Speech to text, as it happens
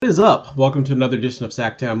is up? Welcome to another edition of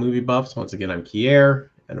Sacktown Movie Buffs. Once again, I'm Kier,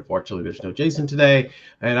 and unfortunately there's no Jason today.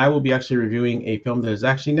 And I will be actually reviewing a film that is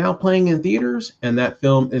actually now playing in theaters, and that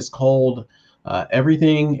film is called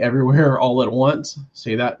Everything, Everywhere, All at Once.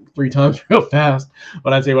 Say that 3 times real fast.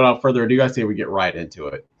 But I'd say without further ado, I say we get right into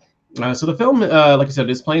it. So the film, like I said,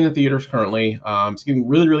 is playing in theaters currently. It's getting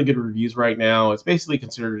really, really good reviews right now. It's basically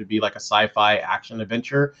considered to be like a sci-fi action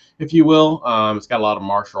adventure, if you will. It's got a lot of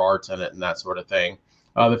martial arts in it and that sort of thing.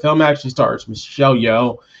 The film actually stars Michelle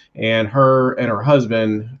Yeoh and her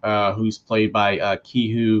husband, who's played by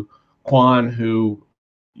Ki-Hoo Kwan, who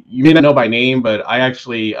you may not know by name, but I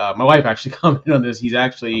actually, my wife actually commented on this. He's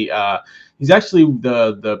actually the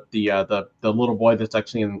little boy that's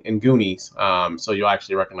actually in Goonies. So you'll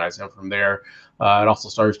actually recognize him from there. It also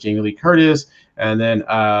stars Jamie Lee Curtis, and then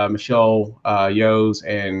Michelle Yeoh's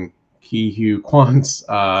and Ki-Hoo Kwan's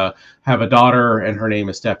have a daughter, and her name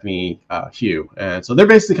is Stephanie Hugh. And so they're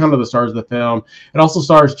basically kind of the stars of the film. It also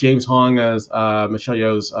stars James Hong as Michelle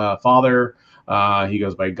Yeoh's father. He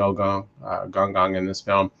goes by Gong Gong in this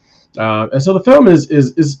film. And so the film is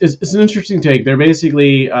an interesting take. They're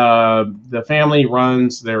basically the family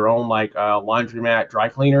runs their own like laundromat dry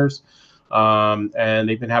cleaners, and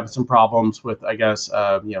they've been having some problems with, I guess,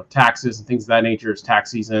 taxes and things of that nature. It's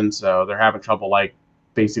tax season, so they're having trouble like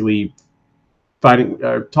basically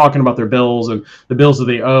talking about their bills and the bills that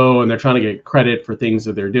they owe, and they're trying to get credit for things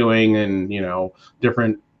that they're doing, and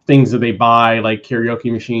different things that they buy, like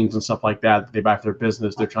karaoke machines and stuff like that they buy for their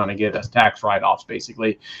business. They're trying to get as tax write-offs,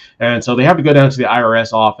 basically. And so they have to go down to the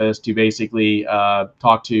IRS office to basically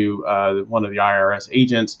talk to one of the IRS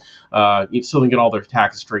agents so they can get all their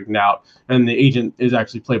taxes straightened out. And the agent is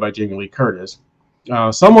actually played by Jamie Lee Curtis.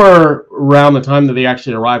 Somewhere around the time that they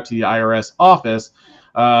actually arrive to the IRS office,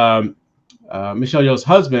 Michelle Yeoh's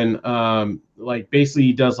husband like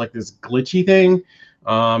basically does like this glitchy thing,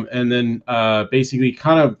 and then basically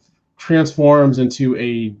kind of transforms into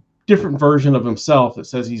a different version of himself. It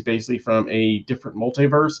says he's basically from a different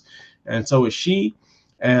multiverse, and so is she,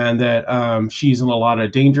 and that she's in a lot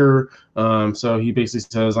of danger. So he basically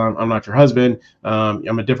says, I'm not your husband.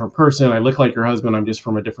 I'm a different person. I look like your husband. I'm just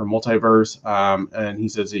from a different multiverse. And he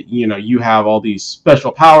says that, you have all these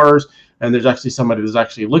special powers, and there's actually somebody that's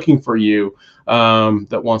actually looking for you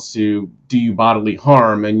that wants to do you bodily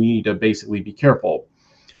harm, and you need to basically be careful.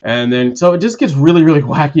 And then so it just gets really, really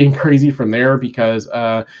wacky and crazy from there, because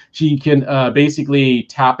she can basically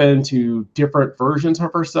tap into different versions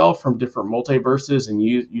of herself from different multiverses and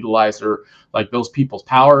utilize her, like, those people's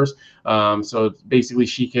powers. So basically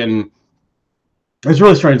she can, it's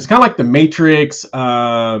really strange. It's kind of like The Matrix,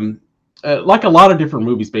 like a lot of different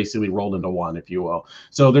movies basically rolled into one, if you will.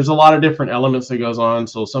 So there's a lot of different elements that goes on.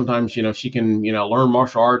 So sometimes, she can, learn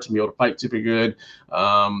martial arts and be able to fight super good.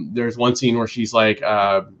 There's one scene where she's like,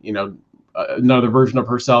 another version of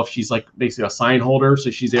herself. She's like basically a sign holder.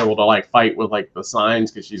 So she's able to like fight with like the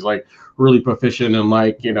signs, because she's like really proficient in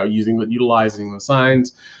like, utilizing the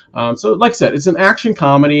signs. So like I said, it's an action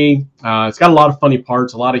comedy. It's got a lot of funny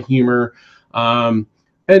parts, a lot of humor.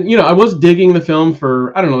 And, I was digging the film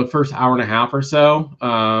for, I don't know, the first hour and a half or so.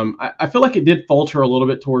 I feel like it did falter a little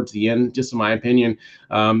bit towards the end, just in my opinion.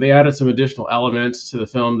 They added some additional elements to the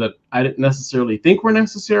film that I didn't necessarily think were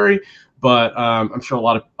necessary, but I'm sure a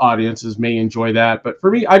lot of audiences may enjoy that. But for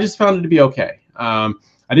me, I just found it to be okay. I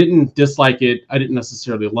didn't dislike it. I didn't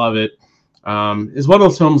necessarily love it. It's one of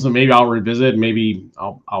those films that maybe I'll revisit. Maybe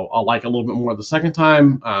I'll like a little bit more the second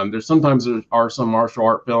time. Sometimes there are some martial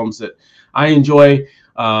art films that I enjoy,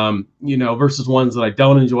 versus ones that I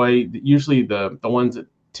don't enjoy. Usually the ones that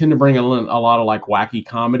tend to bring a lot of like wacky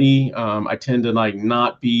comedy, I tend to like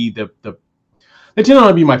not be they tend to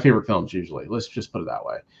not be my favorite films usually. Let's just put it that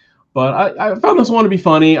way. But I found this one to be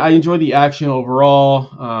funny. I enjoyed the action overall.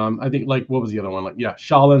 I think, like, what was the other one? Like, yeah,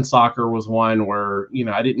 Shaolin Soccer was one where,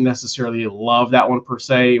 I didn't necessarily love that one per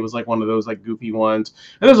se. It was like one of those like goofy ones.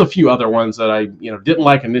 And there's a few other ones that I, didn't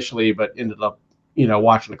like initially, but ended up,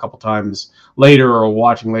 watching a couple times later or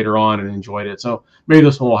watching later on and enjoyed it. So maybe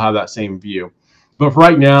this one will have that same view. But for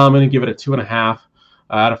right now, I'm going to give it a 2.5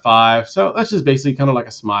 out of 5. So that's just basically kind of like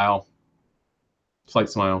a smile. Slight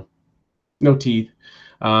smile. No teeth.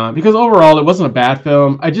 Because overall, it wasn't a bad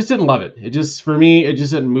film. I just didn't love it. For me, it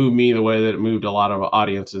just didn't move me the way that it moved a lot of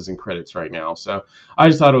audiences and critics right now. So I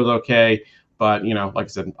just thought it was okay. But, like I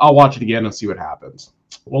said, I'll watch it again and see what happens.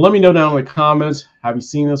 Well, let me know down in the comments. Have you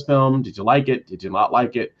seen this film? Did you like it? Did you not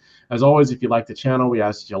like it? As always, if you like the channel, we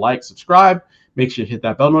ask that you like, subscribe. Make sure you hit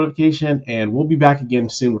that bell notification. And we'll be back again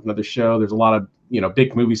soon with another show. There's a lot of,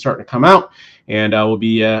 big movies starting to come out. And we'll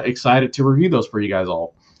be excited to review those for you guys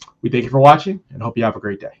all. We thank you for watching and hope you have a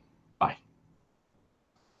great day.